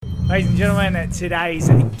Ladies and gentlemen, today's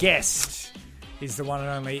guest is the one and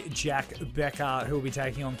only Jack Becker, who will be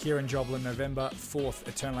taking on Kieran Joblin November 4th,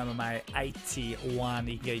 Eternal MMA 81.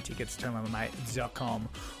 You can get your tickets at eternalmma.com.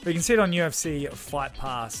 Or you can see it on UFC Fight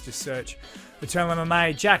Pass. Just search Eternal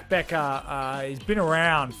MMA. Jack Becker, he's been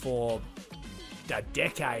around for a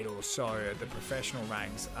decade or so at the professional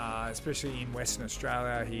ranks, especially in Western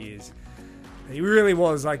Australia. He really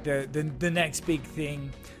was like the next big thing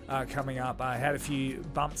coming up. I had a few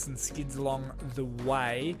bumps and skids along the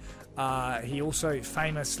way. He also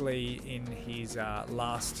famously, in his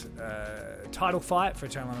last title fight for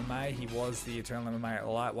Eternal MMA, he was the Eternal MMA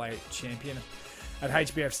lightweight champion at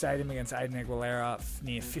HBF Stadium against Aiden Aguilera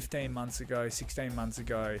near 16 months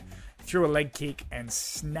ago. Threw a leg kick and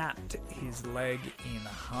snapped his leg in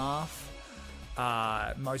half.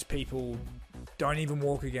 Most people don't even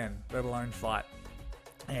walk again, let alone fight.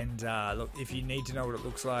 And look, if you need to know what it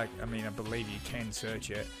looks like, I mean, I believe you can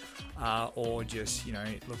search it, or just,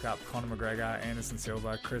 look up Conor McGregor, Anderson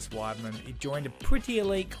Silva, Chris Weidman. He joined a pretty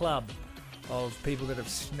elite club of people that have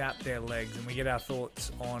snapped their legs, and we get our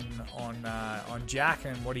thoughts on Jack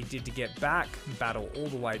and what he did to get back, battle all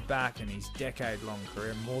the way back in his decade-long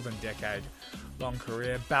career, more than decade-long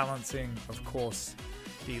career, balancing, of course,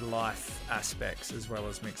 the life aspects as well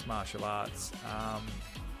as mixed martial arts.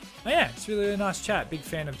 Yeah, it's really a nice chat. Big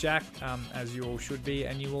fan of Jack, as you all should be,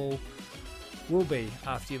 and you all will be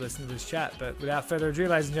after you listen to this chat. But without further ado,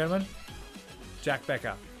 ladies and gentlemen, Jack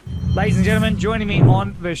Becker. Ladies and gentlemen, joining me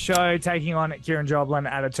on the show, taking on Kieran Joblin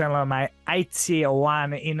at Eternal MMA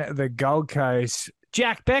 81 in the Gold Coast,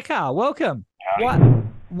 Jack Becker, welcome.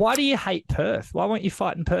 Why do you hate Perth? Why won't you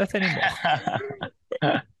fight in Perth anymore?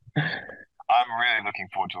 I'm really looking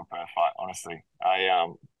forward to a Perth fight, honestly. I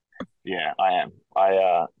am.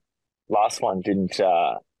 Last one didn't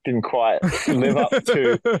quite live up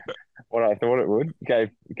to what I thought it would. Gave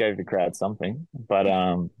the crowd something, but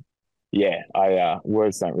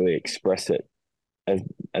words don't really express it as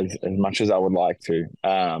much as I would like to.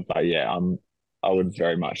 But yeah, I would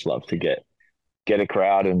very much love to get a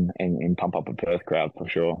crowd and pump up a Perth crowd for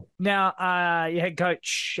sure. Now, your head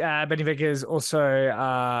coach, Benny Becker, is also,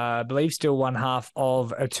 I believe, still one half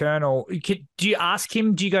of Eternal. Do you ask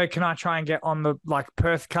him, do you go, can I try and get on the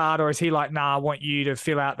Perth card? Or is he like, nah, I want you to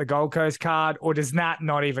fill out the Gold Coast card? Or does that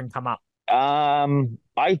not even come up?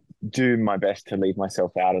 I do my best to leave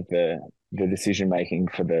myself out of the decision making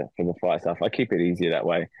for the fight stuff. I keep it easier that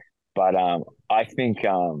way. But I think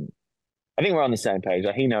we're on the same page.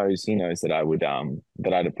 He knows that I would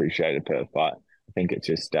that I'd appreciate a Perth fight. I think it's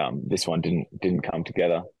just this one didn't come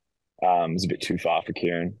together. It was a bit too far for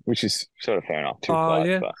Kieran, which is sort of fair enough.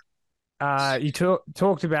 Yeah. But you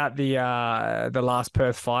talked about the last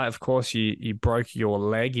Perth fight. Of course, you broke your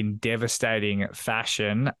leg in devastating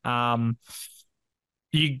fashion.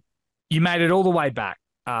 You made it all the way back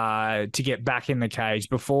to get back in the cage.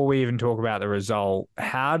 Before we even talk about the result,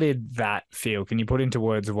 how did that feel? Can you put into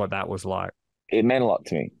words of what that was like? It meant a lot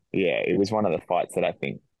to me. Yeah, it was one of the fights that I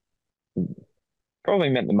think probably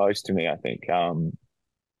meant the most to me. I think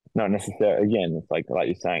not necessarily. Again, it's like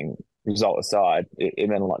you're saying, result aside, it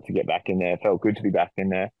meant a lot to get back in there. It felt good to be back in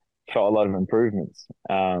there. Felt a lot of improvements.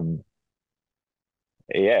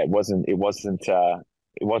 It wasn't a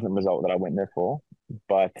result that I went there for,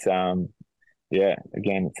 but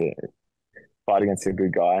again, it's a fight against a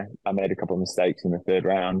good guy. I made a couple of mistakes in the third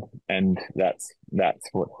round, and that's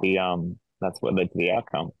what led to the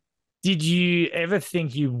outcome. Did you ever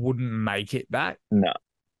think you wouldn't make it back? No,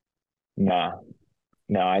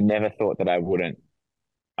 I never thought that I wouldn't.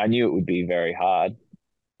 I knew it would be very hard.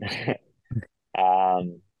 Did I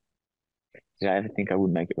ever think I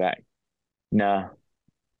would make it back? No,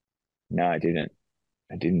 I didn't.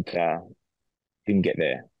 I didn't get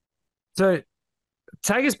there. So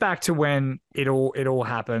take us back to when it all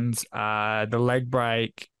happened. The leg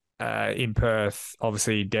break in Perth,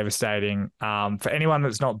 obviously devastating. For anyone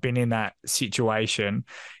that's not been in that situation,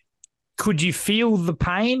 could you feel the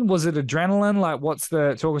pain? Was it adrenaline?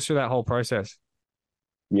 Talk us through that whole process.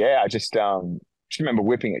 Yeah, I just remember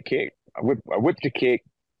whipping a kick. I whipped a kick.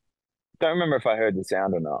 Don't remember if I heard the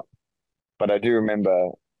sound or not, but I do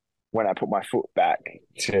remember when I put my foot back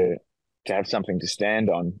to have something to stand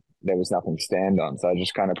on. There was nothing to stand on, so I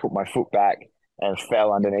just kind of put my foot back and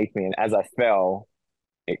fell underneath me. And as I fell,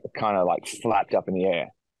 it kind of flapped up in the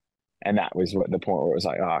air, and that was the point where it was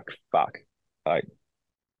like, oh fuck,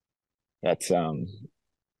 that's I'm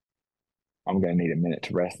going to need a minute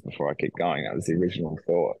to rest before I keep going. That was the original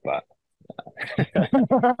thought, but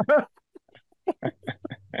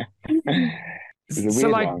it was a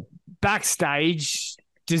weird one. Backstage,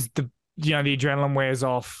 does the adrenaline wears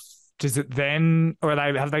off? does it then, or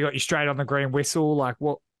have they got you straight on the green whistle? Like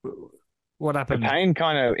what The happened? pain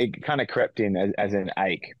kind of crept in as an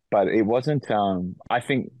ache, but it wasn't. I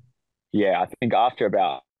think after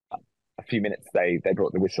about a few minutes, they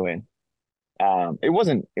brought the whistle in. It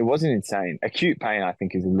wasn't insane. Acute pain, I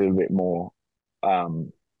think, is a little bit more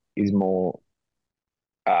um is more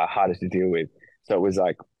harder to deal with. So it was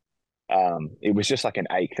like it was just like an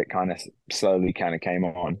ache that kind of slowly kind of came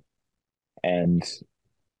on, and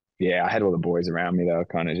yeah, I had all the boys around me. They were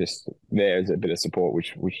kind of just there as a bit of support,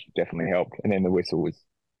 which definitely helped. And then the whistle was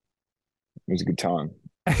a good time.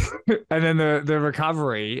 And then the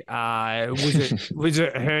recovery, was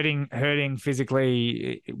it hurting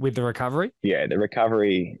physically with the recovery? Yeah, the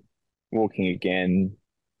recovery, walking again,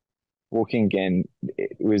 walking again.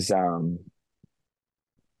 It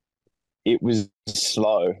was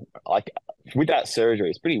slow. Like with that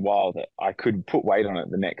surgery, it's pretty wild that I could put weight on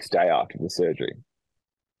it the next day after the surgery.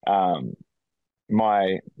 Um,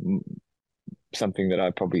 my something that I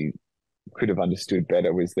probably could have understood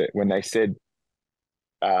better was that when they said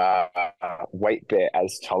uh, weight bear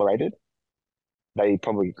as tolerated, they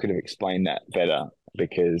probably could have explained that better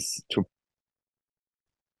because to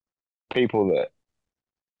people that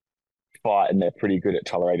fight and they're pretty good at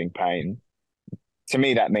tolerating pain, to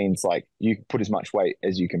me that means like you put as much weight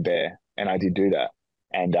as you can bear, and I did do that,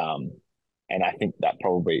 and I think that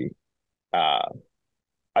probably uh,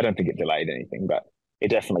 I don't think it delayed anything, but it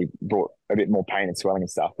definitely brought a bit more pain and swelling and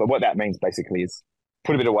stuff. But what that means basically is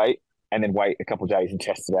put a bit of weight and then wait a couple of days and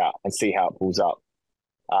test it out and see how it pulls up,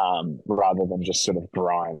 rather than just sort of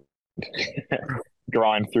grind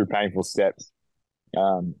through painful steps.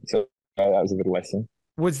 So that was a good lesson.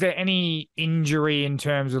 Was there any injury in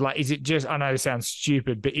terms of like, is it just, I know this sounds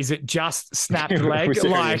stupid, but is it just snapped leg?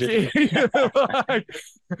 Like, like,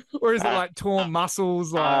 or is it like torn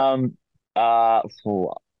muscles? Like,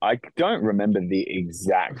 I don't remember the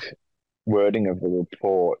exact wording of the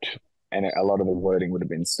report, and a lot of the wording would have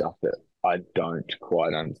been stuff that I don't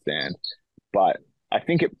quite understand. But I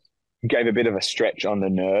think it gave a bit of a stretch on the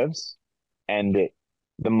nerves, and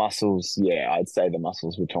the muscles. Yeah, I'd say the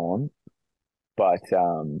muscles were torn, but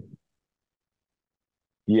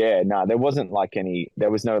yeah, no, there was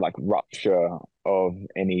no like rupture of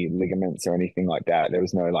any ligaments or anything like that. There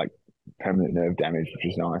was no like permanent nerve damage, which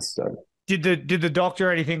was nice. So did the doctor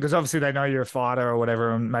or anything? Because obviously they know you're a fighter or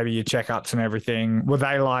whatever, and maybe your checkups and everything. Were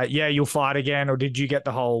they like, yeah, you'll fight again, or did you get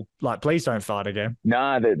the whole like, please don't fight again?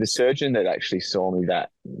 nah, the surgeon that actually saw me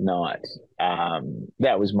that night,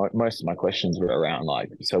 that was most of my questions were around like,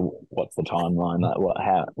 so what's the timeline? Like,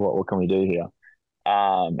 what can we do here?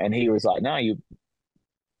 And he was like, no,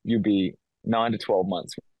 you'd be 9 to 12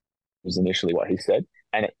 months was initially what he said,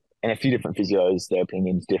 and a few different physios, their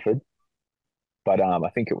opinions differed, but I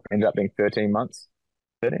think it ended up being 13 months,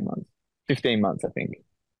 15 months, I think.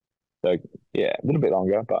 So yeah, a little bit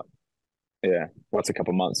longer, but yeah, what's a couple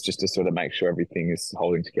of months just to sort of make sure everything is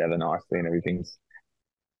holding together nicely and everything's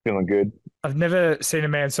feeling good. I've never seen a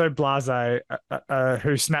man so blasé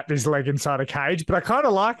who snapped his leg inside a cage, but I kind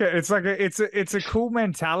of like it. It's like it's a cool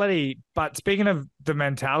mentality. But speaking of the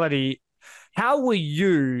mentality, how were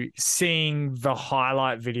you seeing the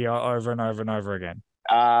highlight video over and over and over again?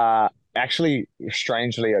 Actually,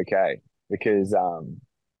 strangely okay, because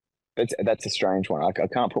that's a strange one. I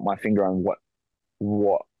can't put my finger on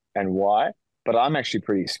what and why, but I'm actually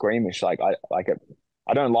pretty squeamish. I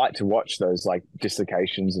don't like to watch those like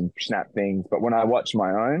dislocations and snap things, but when I watch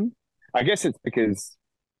my own, I guess it's because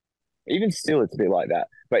even still it's a bit like that.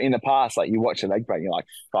 But in the past, like you watch a leg break, and you're like,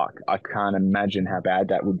 fuck, I can't imagine how bad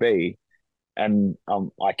that would be. And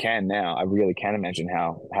I can now. I really can imagine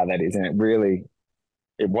how that is, and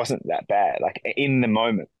it wasn't that bad. Like in the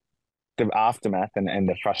moment, the aftermath and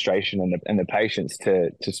the frustration and the patience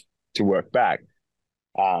to work back.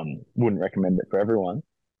 Wouldn't recommend it for everyone,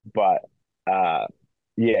 but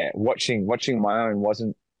yeah, watching my own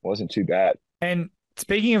wasn't too bad. And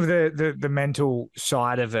speaking of the mental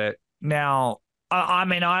side of it, now, I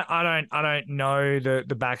mean, I don't know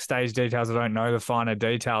the backstage details. I don't know the finer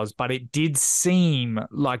details, but it did seem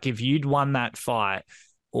like if you'd won that fight,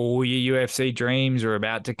 all your UFC dreams are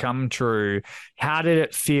about to come true. How did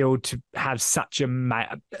it feel to have such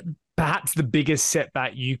perhaps the biggest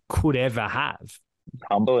setback you could ever have?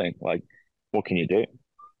 Humbling. Like, what can you do?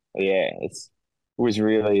 Yeah, it was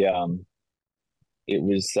really it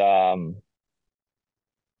was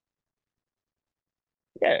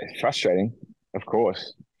yeah, frustrating, of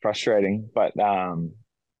course, frustrating, but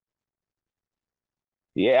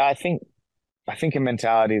yeah, I think a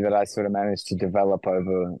mentality that I sort of managed to develop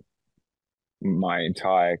over my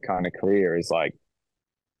entire kind of career is like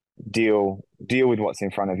deal deal with what's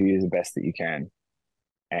in front of you as the best that you can.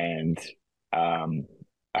 And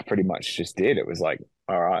I pretty much just did. It was like,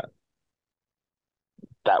 all right,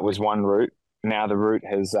 that was one route. Now the route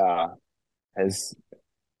has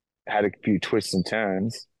had a few twists and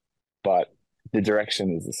turns, but the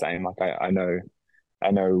direction is the same. Like I know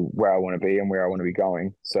where I want to be and where I want to be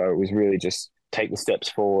going. So it was really just take the steps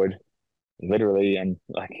forward, literally and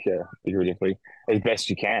like figuratively, as best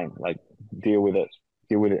you can. Like deal with it,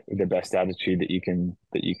 deal with it with the best attitude that you can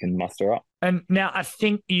muster up. And now I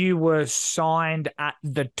think you were signed at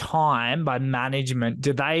the time by management.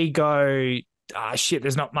 Do they go, ah, shit,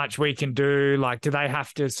 there's not much we can do? Like, do they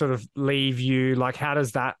have to sort of leave you? Like, how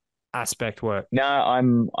does that aspect work? No,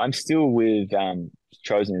 I'm still with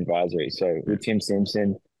Chosen Advisory, so with Tim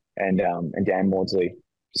Simpson and Dan Maudsley.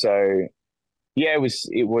 So yeah, it was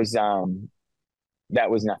that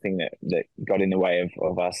was nothing that got in the way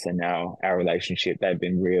of us and our relationship. They've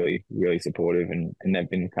been really, really supportive and they've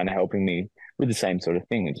been kind of helping me with the same sort of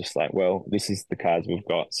thing. And just like, well, this is the cards we've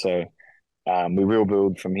got. So we will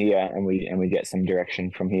build from here and we get some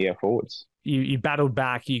direction from here forwards. You battled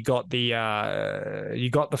back, you got the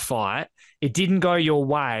fight. It didn't go your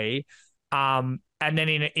way. And then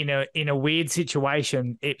in a weird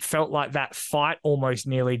situation, it felt like that fight almost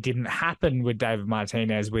nearly didn't happen with David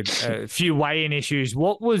Martinez with a few weigh-in issues.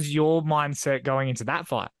 What was your mindset going into that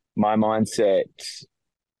fight? My mindset,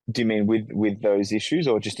 do you mean with those issues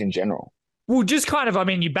or just in general? Well, just kind of, I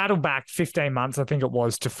mean, you battled back 15 months, I think it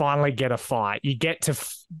was, to finally get a fight. You get to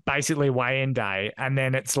basically weigh-in day, and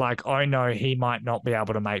then it's like, oh no, he might not be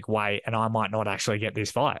able to make weight, and I might not actually get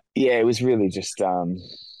this fight. Yeah, it was really just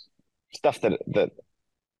stuff that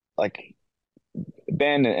like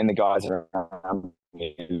Ben and the guys around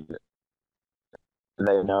me,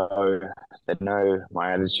 they know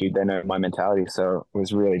my attitude, they know my mentality. So it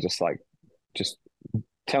was really just like just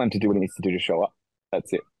tell him to do what he needs to do to show up.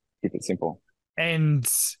 That's it. Keep it simple. And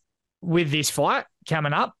with this fight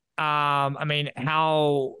coming up, I mean,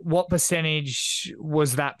 what percentage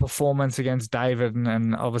was that performance against David,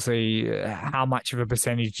 and obviously how much of a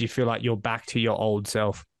percentage do you feel like you're back to your old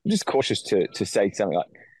self? I'm just cautious to say something like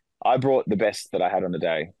I brought the best that I had on the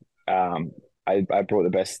day. I brought the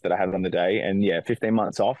best that I had on the day, and yeah, 15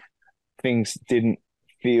 months off, things didn't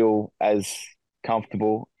feel as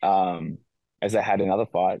comfortable as I had in other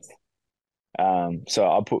fights. So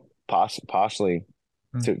I'll put partially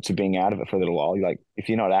to being out of it for a little while. Like if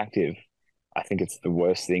you're not active, I think it's the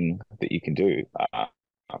worst thing that you can do.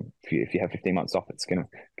 If you have 15 months off, it's gonna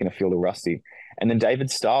feel a little rusty. And then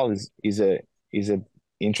David's style is a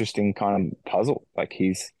interesting kind of puzzle. Like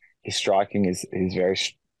his striking is very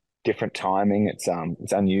different timing. It's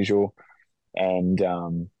unusual, and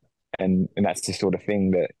that's the sort of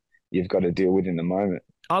thing that you've got to deal with in the moment.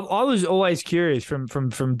 I was always curious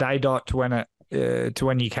from day dot to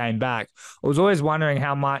when you came back. I was always wondering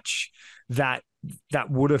how much that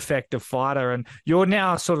would affect a fighter. And you're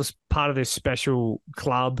now sort of part of this special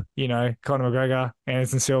club, you know, Conor McGregor,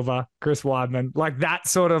 Anderson Silva, Chris Weidman, like that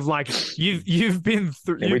sort of like you've been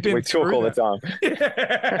through. Yeah, we talk all the time.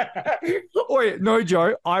 Oh, no,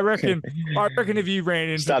 Joe. I reckon if you ran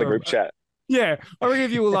into start a group chat. Yeah, I reckon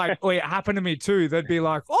if you were like, "Oh, it happened to me too," they'd be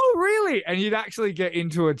like, "Oh, really?" And you'd actually get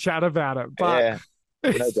into a chat about it. But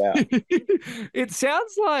yeah, no doubt. It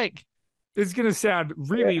sounds like it's going to sound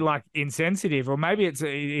really like insensitive, or maybe it's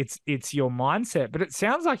your mindset. But it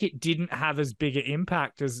sounds like it didn't have as big an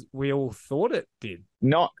impact as we all thought it did.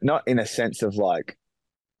 Not in a sense of like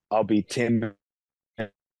I'll be timid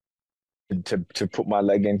to put my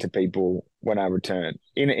leg into people when I return.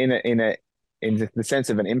 In the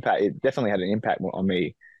sense of an impact, it definitely had an impact on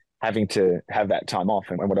me having to have that time off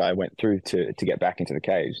and what I went through to get back into the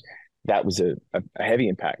cage. That was a heavy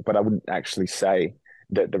impact, but I wouldn't actually say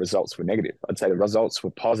that the results were negative. I'd say the results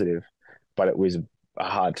were positive, but it was a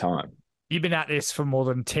hard time. You've been at this for more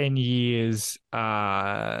than 10 years.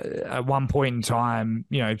 At one point in time,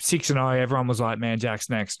 you know, 6-0, everyone was like, man,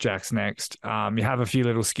 Jack's next. You have a few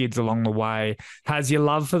little skids along the way. Has your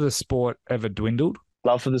love for the sport ever dwindled?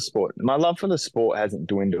 Love for the sport. My love for the sport hasn't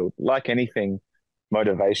dwindled. Like anything,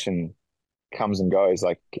 motivation comes and goes.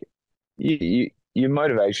 Like your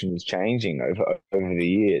motivation is changing over the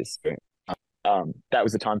years. That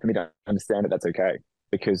was the time for me to understand that that's okay.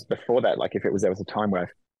 Because before that, like if there was a time where I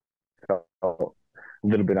felt a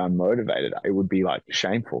little bit unmotivated, it would be like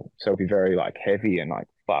shameful. So it'd be very like heavy and like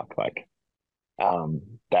fuck, like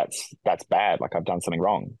that's bad. Like I've done something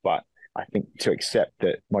wrong. But I think to accept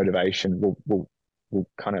that motivation will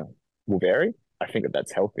vary. I think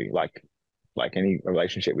that's healthy. Like any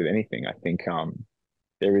relationship with anything, I think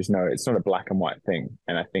it's not a black and white thing.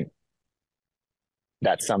 And I think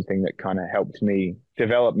that's something that kind of helped me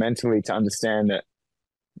develop mentally to understand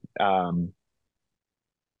that um,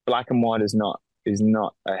 black and white is not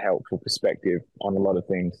a helpful perspective on a lot of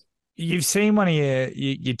things. You've seen one of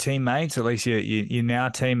your teammates, at least your now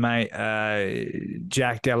teammate,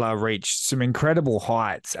 Jack Della, reach some incredible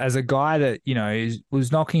heights as a guy that,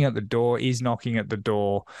 was knocking at the door, is knocking at the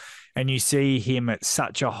door, and you see him at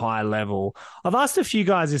such a high level. I've asked a few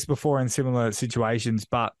guys this before in similar situations,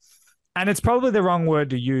 and it's probably the wrong word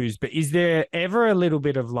to use, but is there ever a little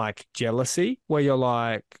bit of like jealousy where you're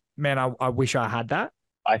like, man, I wish I had that?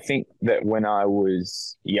 I think that when I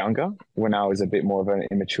was younger, when I was a bit more of an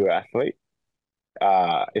immature athlete,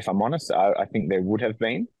 if I'm honest, I think there would have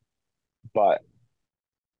been, but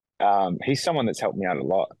he's someone that's helped me out a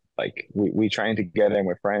lot. Like we train together and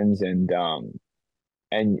we're friends, and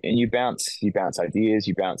you bounce ideas,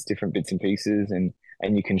 you bounce different bits and pieces, and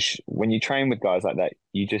you can when you train with guys like that,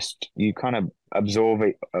 you kind of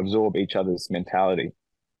absorb each other's mentality.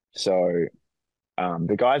 So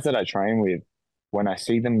the guys that I train with, when I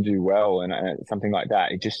see them do well and something like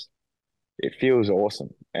that, it feels awesome.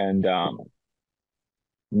 And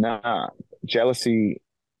nah, jealousy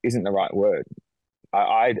isn't the right word.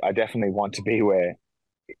 I definitely want to be where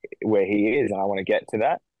he is, and I want to get to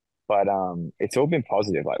that. But it's all been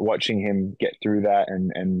positive. Like watching him get through that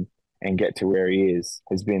and get to where he is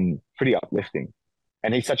has been pretty uplifting.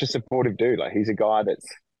 And he's such a supportive dude. Like he's a guy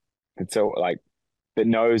that's so like that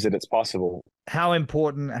knows that it's possible. How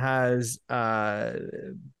important has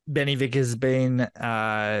Benny Vickers been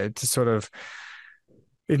to sort of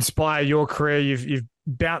inspire your career? You've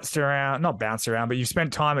bounced around, not bounced around, but you've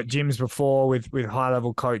spent time at gyms before with high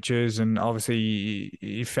level coaches, and obviously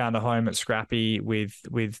you found a home at Scrappy with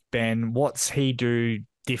Ben. What's he do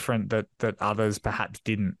different that others perhaps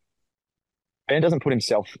didn't? Ben doesn't put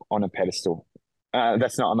himself on a pedestal.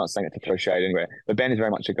 That's not. I'm not saying it to throw shade anywhere, but Ben is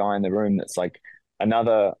very much a guy in the room that's like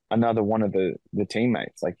another one of the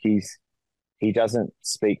teammates. Like he doesn't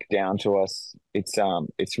speak down to us.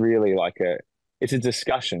 It's really like it's a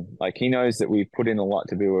discussion. Like he knows that we've put in a lot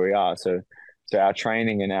to be where we are. So our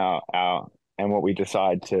training and our and what we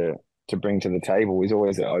decide to bring to the table is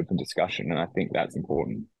always an open discussion, and I think that's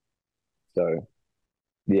important. So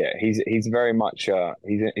yeah, he's very much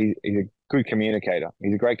he's a good communicator.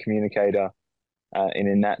 He's a great communicator, and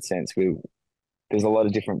in that sense, there's a lot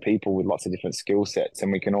of different people with lots of different skill sets,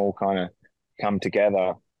 and we can all kind of come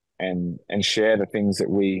together and share the things that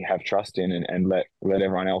we have trust in, and let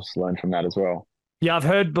everyone else learn from that as well. Yeah, I've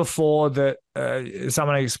heard before that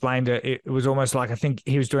someone explained it. It was almost like I think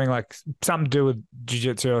he was doing like something to do with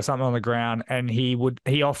jiu-jitsu or something on the ground, and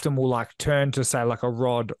he often will like turn to say like a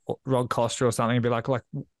Rod Costa or something and be like,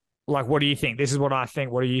 what do you think? This is what I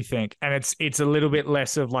think. What do you think? And it's a little bit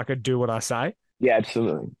less of like a do what I say. Yeah,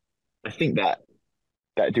 absolutely. I think that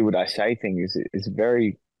do what I say thing is a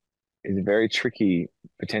very tricky,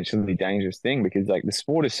 potentially dangerous thing because like the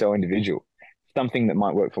sport is so individual. Something that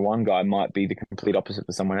might work for one guy might be the complete opposite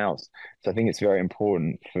for someone else. So I think it's very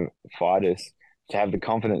important for fighters to have the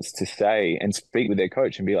confidence to say and speak with their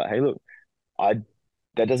coach and be like, "Hey, look, I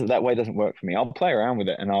that way doesn't work for me. I'll play around with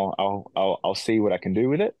it and I'll see what I can do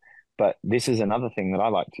with it. But this is another thing that I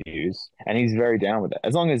like to use." And he's very down with it.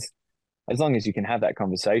 As long as you can have that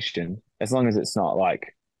conversation, as long as it's not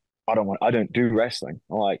like I don't do wrestling.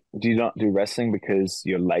 I'm like, do you not do wrestling because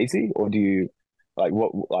you're lazy, or do you like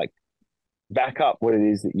back up what it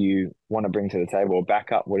is that you want to bring to the table, or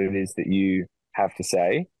back up what it is that you have to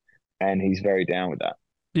say? And he's very down with that.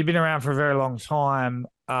 You've been around for a very long time.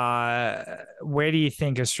 Where do you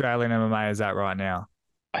think Australian MMA is at right now?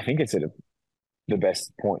 I think it's at the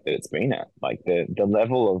best point that it's been at. Like the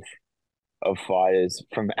level of fighters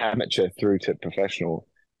from amateur through to professional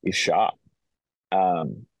is sharp.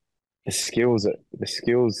 Um, the skills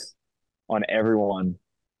on everyone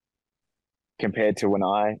compared to when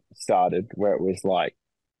I started, where it was like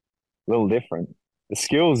a little different. The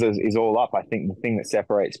skills is all up. I think the thing that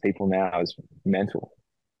separates people now is mental.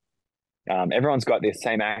 Everyone's got the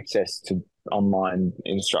same access to online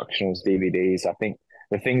instructionals, DVDs. I think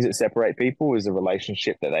the things that separate people is the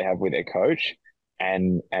relationship that they have with their coach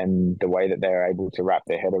and the way that they're able to wrap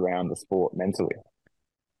their head around the sport mentally.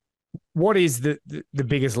 What is the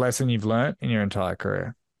biggest lesson you've learned in your entire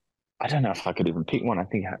career? I don't know if I could even pick one. I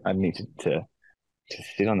think I need to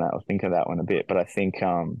sit on that or think of that one a bit. But I think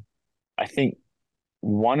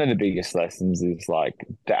one of the biggest lessons is like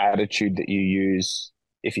the attitude that you use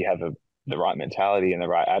if you have the right mentality and the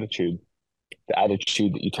right attitude. The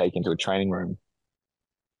attitude that you take into a training room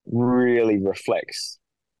really reflects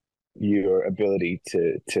your ability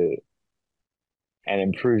to and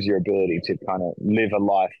improves your ability to kind of live a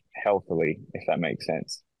life healthily, if that makes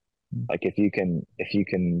sense. Like if you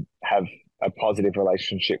can have a positive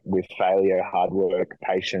relationship with failure, hard work,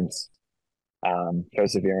 patience,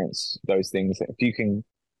 perseverance, those things. If you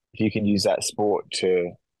can use that sport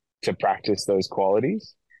to practice those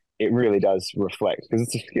qualities, it really does reflect because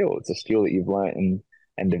it's a skill. It's a skill that you've learned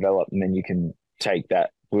and developed, and then you can take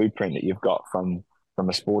that blueprint that you've got from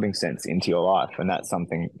a sporting sense into your life, and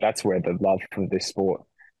that's where the love for this sport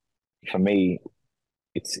for me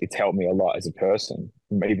it's helped me a lot as a person,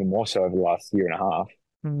 even more so over the last year and a half.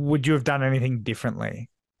 Would you have done anything differently?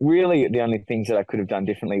 Really, the only things that I could have done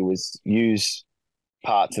differently was use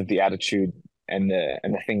parts of the attitude and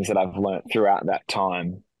the things that I've learned throughout that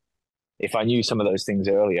time. If I knew some of those things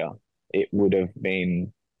earlier, it would have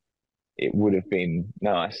been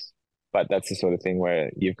nice. But that's the sort of thing where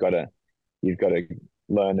you've got to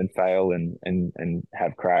learn and fail and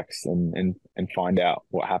have cracks and find out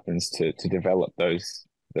what happens to develop those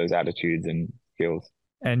attitudes and skills.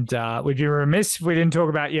 And we'd be remiss if we didn't talk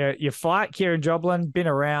about your fight, Kieran Joblin. Been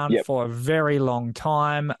around Yep. for a very long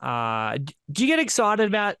time. Do you get excited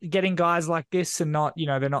about getting guys like this and not,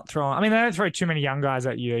 they're not throwing? I mean, they don't throw too many young guys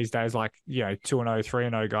at you these days, like 2-0,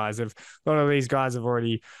 3-0 guys. A lot of these guys have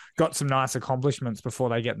already got some nice accomplishments before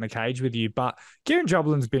they get in the cage with you. But Kieran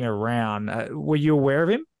Joblin's been around. Were you aware of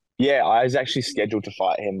him? Yeah, I was actually scheduled to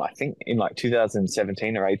fight him, I think in like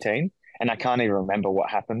 2017 or 18, and I can't even remember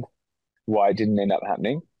what happened, why it didn't end up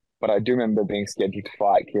happening. But I do remember being scheduled to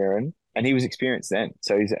fight Kieran, and he was experienced then,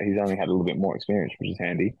 so he's only had a little bit more experience, which is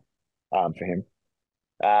handy for him.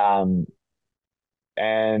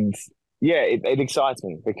 And yeah, it excites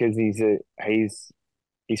me because he's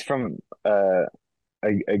from a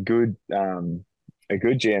good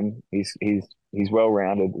gym. He's well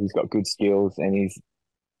rounded. He's got good skills, and he's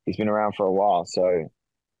been around for a while. So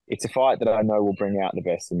it's a fight that I know will bring out the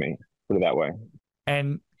best in me. Put it that way.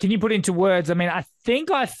 And can you put into words? I mean, I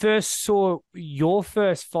think I first saw your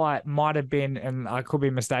first fight might have been, and I could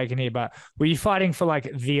be mistaken here, but were you fighting for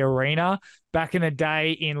like the arena back in the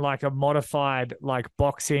day in like a modified like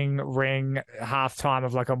boxing ring halftime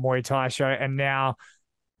of like a Muay Thai show, and now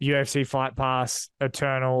UFC Fight Pass,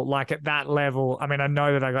 Eternal, like at that level? I mean, I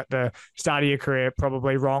know that I got the start of your career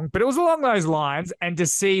probably wrong, but it was along those lines. And to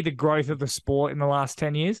see the growth of the sport in the last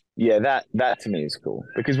 10 years. Yeah, that to me is cool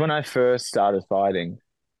because when I first started fighting,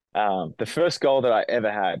 the first goal that I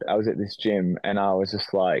ever had, I was at this gym and I was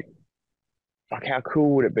just like, fuck, how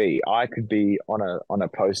cool would it be? I could be on a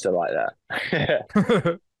poster like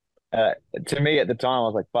that. To me at the time, I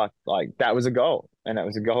was like, fuck, like that was a goal. And that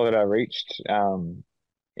was a goal that I reached.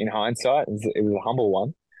 In hindsight, it was a humble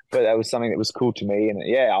one, but that was something that was cool to me. And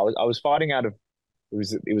yeah, I was fighting out of it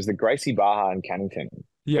was the Gracie Barra in Cannington.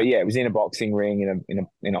 Yeah. But yeah, it was in a boxing ring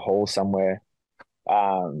in a hall somewhere.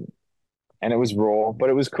 And it was raw, but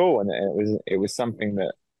it was cool, and it was something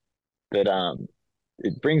that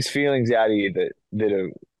it brings feelings out of you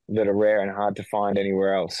that are rare and hard to find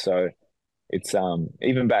anywhere else. So it's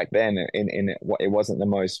even back then it wasn't the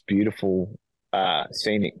most beautiful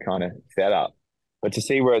scenic kind of setup, but to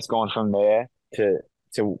see where it's gone from there to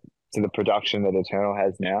the production that Eternal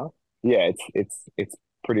has now, yeah, it's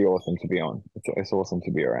pretty awesome to be on. It's awesome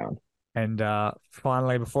to be around. And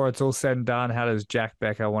finally, before it's all said and done, how does Jack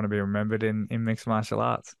Becker want to be remembered in mixed martial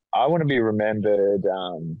arts? I want to be remembered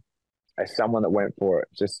as someone that went for it,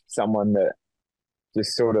 just someone that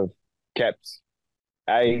just sort of kept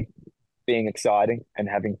being exciting and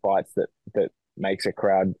having fights that makes a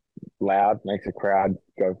crowd loud, makes a crowd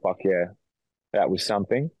go, fuck yeah, that was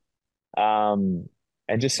something. And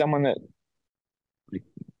just someone that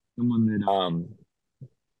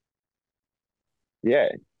yeah,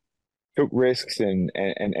 took risks and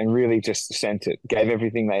really just sent it, gave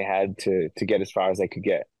everything they had to get as far as they could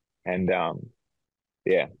get. And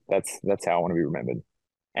yeah, that's how I want to be remembered.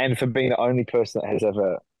 And for being the only person that has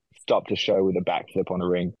ever stopped a show with a backflip on a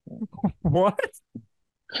ring. What?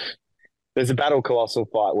 There's a Battle Colossal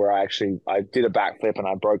fight where I did a backflip and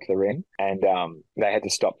I broke the ring, and they had to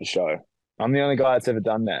stop the show. I'm the only guy that's ever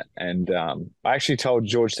done that. And I actually told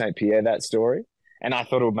George St. Pierre that story, and I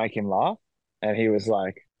thought it would make him laugh. And he was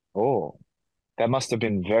like, oh, that must have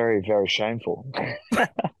been very, very shameful.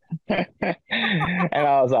 And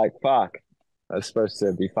I was like, fuck, I was supposed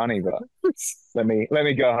to be funny, but let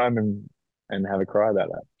me go home and have a cry about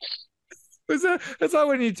that. It's like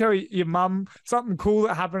when you tell your mum something cool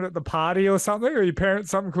that happened at the party or something, or your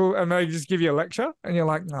parents something cool, and they just give you a lecture, and you're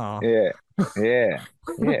like, no. Yeah.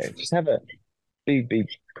 Just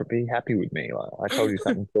be happy with me. Like I told you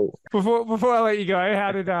something cool. Before I let you go,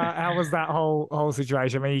 how was that whole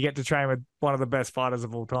situation? I mean, you get to train with one of the best fighters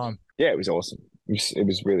of all time. Yeah, it was awesome. it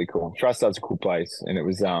was really cool. TriStar's a cool place, and it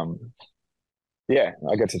was yeah,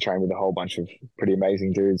 I got to train with a whole bunch of pretty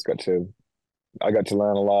amazing dudes. I got to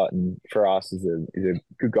learn a lot, and for us, is a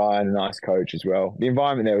good guy and a nice coach as well. The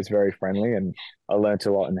environment there was very friendly, and I learned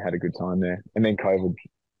a lot and had a good time there. And then COVID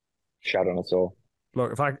shut on us all.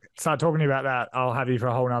 Look, if I start talking to you about that, I'll have you for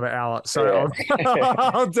a whole nother hour. So Yeah.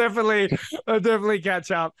 I'll definitely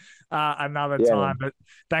catch up another time. But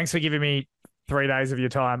thanks for giving me 3 days of your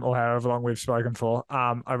time, or however long we've spoken for.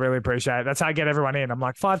 I really appreciate it. That's how I get everyone in. I'm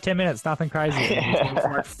like 5-10 minutes, nothing crazy. It's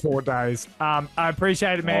like 4 days. I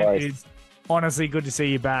appreciate it, man. Always. It is honestly good to see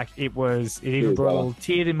you back. It even brought a little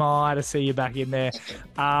tear in my eye to see you back in there.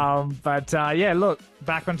 But yeah, look,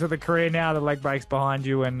 back onto the career now. The leg break's behind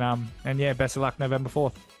you, and yeah, best of luck November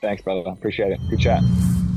 4th. Thanks, brother. Appreciate it. Good chat.